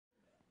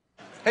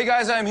Hey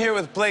guys, I'm here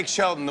with Blake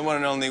Shelton, the one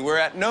and only. We're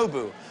at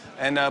Nobu.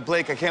 And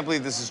Blake, I can't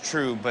believe this is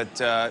true, but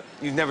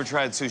you've never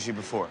tried sushi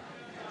before.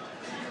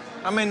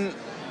 I mean,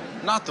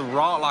 not the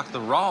raw, like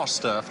the raw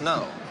stuff,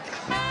 no.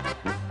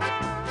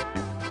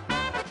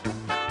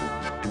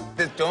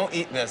 Don't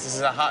eat this. This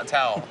is a hot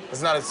towel.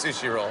 It's not a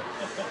sushi roll.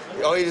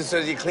 All you just do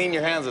is you clean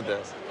your hands with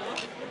this.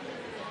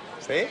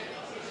 See?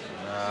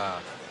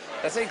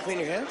 That's how you clean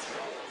your hands?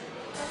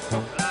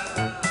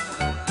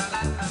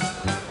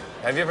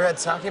 Have you ever had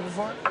sake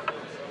before?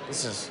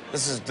 This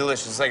is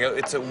delicious.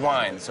 It's a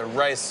wine. It's a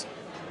rice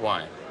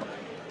wine.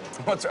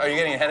 Are you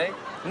getting a headache?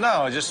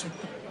 No, just,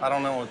 I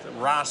don't know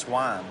what, rice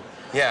wine.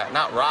 Yeah,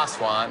 not rice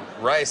wine.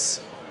 Rice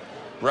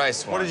wine.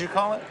 What did you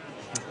call it?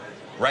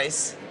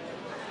 Rice.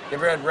 You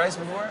ever had rice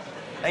before?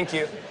 Thank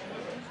you.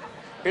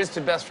 Here's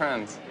to best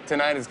friends.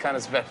 Tonight is kind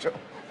of special.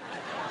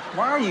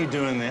 Why are you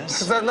doing this?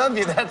 Because I love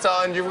you, that's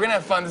all, and we're gonna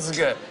have fun. This is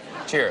good.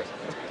 Cheers.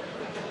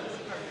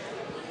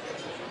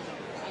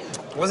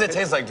 What does it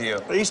taste like to you?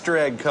 Easter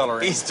egg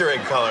coloring. Easter egg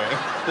coloring.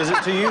 Is it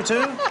to you,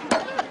 too?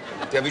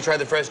 Have you tried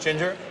the fresh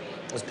ginger?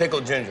 It's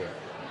pickled ginger.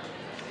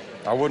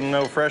 I wouldn't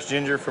know fresh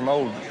ginger from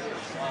old.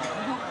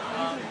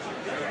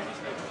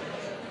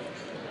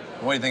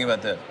 What do you think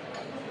about this?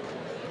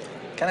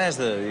 Kind of has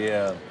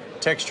the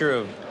texture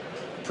of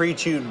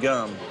pre-chewed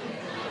gum.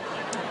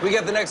 We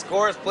get the next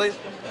chorus, please.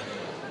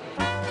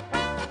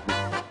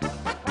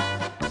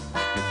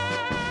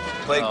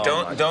 Blake,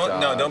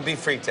 don't be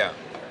freaked out.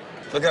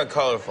 Look how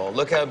colorful.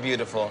 Look how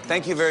beautiful.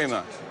 Thank you very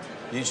much.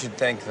 You should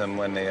thank them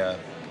when they.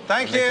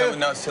 Thank you.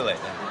 No, it's too late.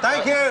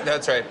 Thank you.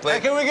 That's right.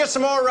 Blake. Hey, can we get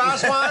some more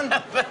rice wine?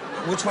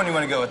 Which one do you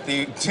want to go with,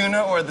 the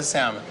tuna or the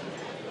salmon?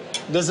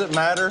 Does it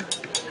matter?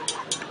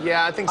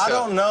 Yeah, I think so. I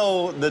don't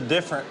know the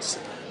difference.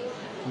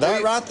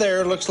 That right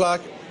there looks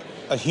like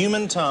a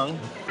human tongue.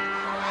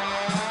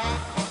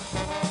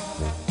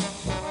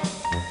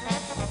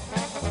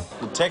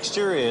 The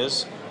texture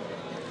is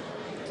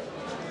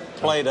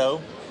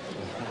Play-Doh.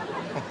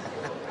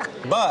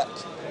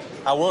 But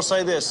I will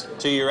say this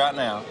to you right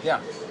now.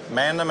 Yeah.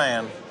 Man to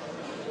man.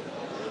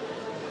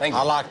 Thank you.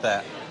 I like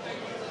that.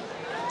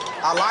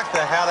 I like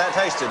how that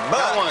tasted.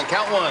 But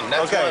Count one.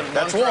 That's okay, one.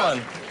 That's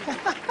one.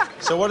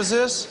 So what is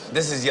this?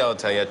 This is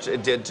yellowtail.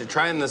 Yeah,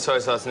 try in the soy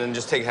sauce and then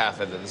just take half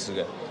of it. This is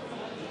good.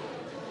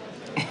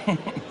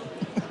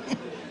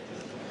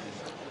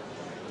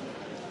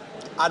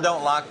 I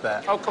don't like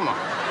that. Oh, come on.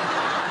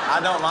 I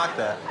don't like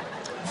that.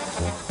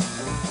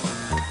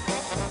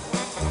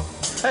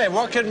 Hey,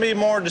 what could be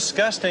more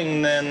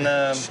disgusting than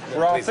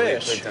raw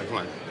fish? Come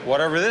on.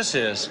 Whatever this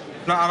is.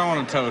 No, I don't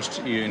want to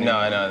toast you anymore. No,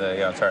 I know.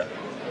 Yeah, try it.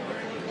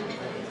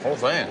 Whole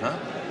thing, huh?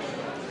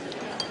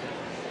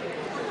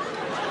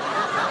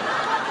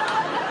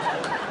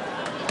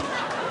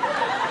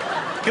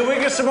 Can we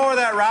get some more of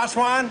that rice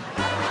wine?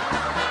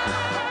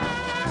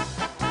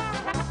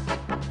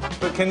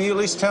 But can you at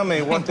least tell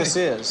me what this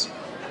is?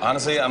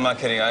 Honestly, I'm not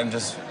kidding. I'm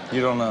just...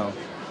 You don't know.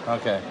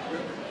 Okay.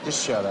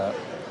 Just shut up.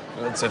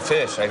 It's a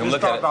fish. I can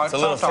look at it. It's a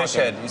little fish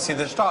head. You see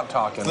this? Stop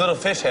talking. It's a little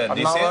fish head. I'm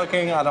Do you see not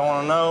looking. I don't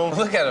want to know.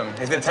 Look at him.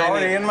 He's got It's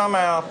already in my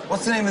mouth.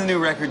 What's the name of the new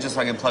record, just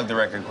so I can plug the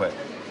record quick?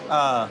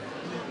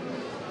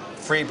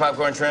 Free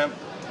popcorn shrimp?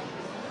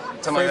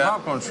 Something Free like that?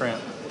 popcorn shrimp.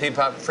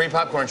 Free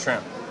popcorn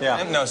shrimp.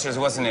 Yeah. No,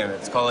 seriously, what's the name of it?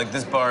 It's called, like,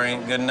 This Bar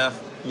Ain't Good Enough?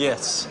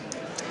 Yes.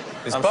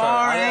 This I'm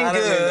bar sorry. ain't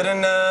good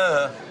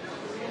enough.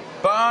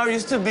 Bar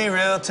used to be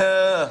real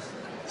tough.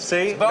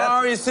 See?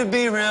 Bar used to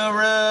be real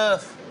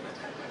rough.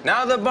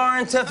 Now the bar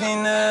ain't tough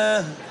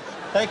enough.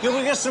 Hey, can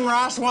we get some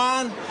rice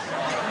wine?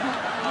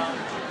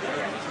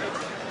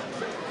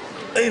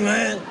 Hey,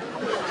 man.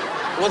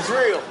 What's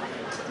real?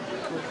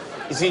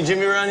 You seen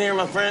Jimmy around here,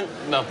 my friend?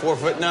 About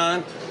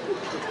 4'9".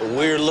 A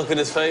weird look in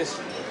his face.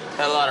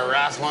 Had a lot of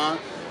rice wine.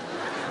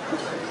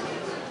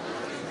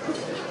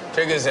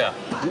 Check this out.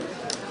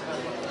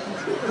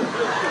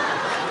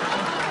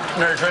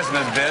 Merry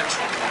Christmas,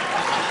 bitch.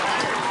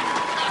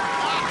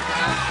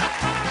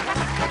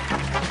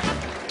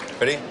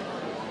 Ready?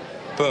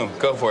 Boom,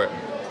 go for it.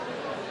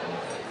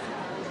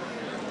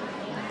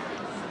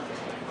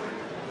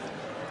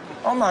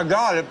 Oh my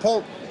God, it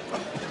pulled.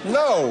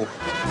 No.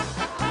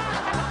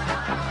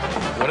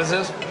 What is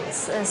this?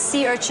 It's a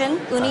sea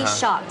urchin, uni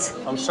shot.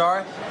 I'm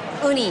sorry?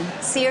 Uni,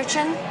 sea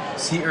urchin.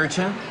 Sea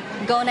urchin?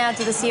 Gonads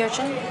of the sea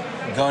urchin.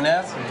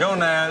 Gonads?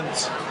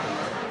 Gonads.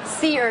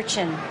 Sea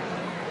urchin.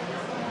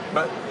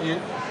 But you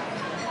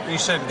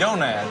said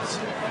gonads.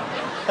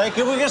 Hey,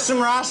 can we get some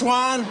rice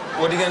wine?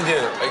 What are you gonna do?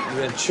 Are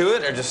you gonna chew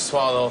it or just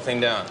swallow the whole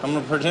thing down? I'm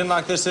gonna pretend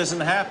like this isn't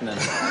happening.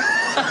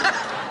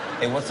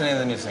 Hey, what's the name of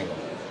the new single?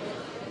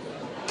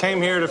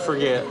 Came here to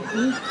forget.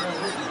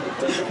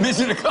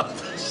 Mission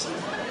accomplished.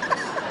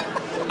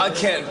 I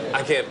can't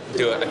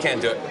do it. I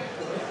can't do it.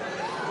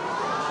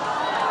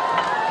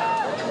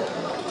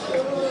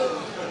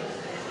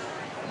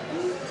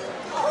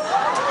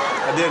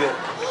 I did it.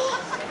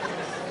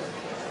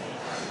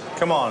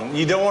 Come on,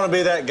 you don't want to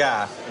be that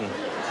guy.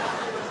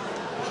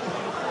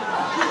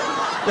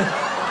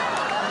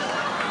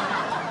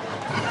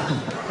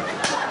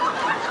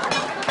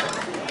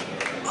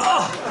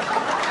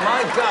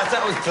 My gosh,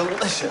 that was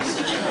delicious.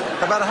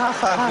 How about a high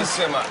five? Thank you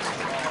so much.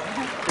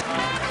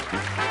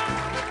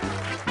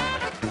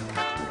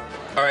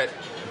 All right,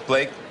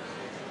 Blake,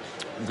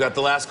 we've got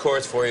the last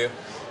course for you.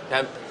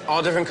 Have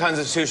all different kinds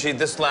of sushi.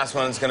 This last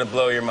one is gonna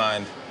blow your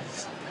mind.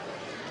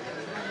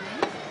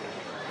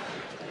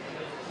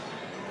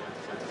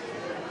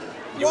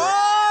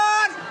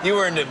 What? You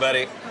earned it,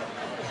 buddy.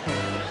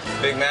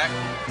 Big Mac.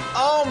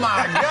 Oh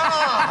my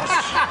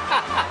gosh!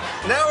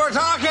 Now we're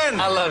talking.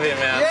 I love you,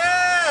 man.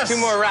 Yes. 2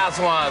 more Ralph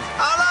Swans.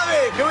 I love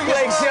it. Can we get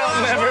Blake some more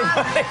Shelton, Ralph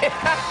Swans?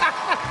 everybody.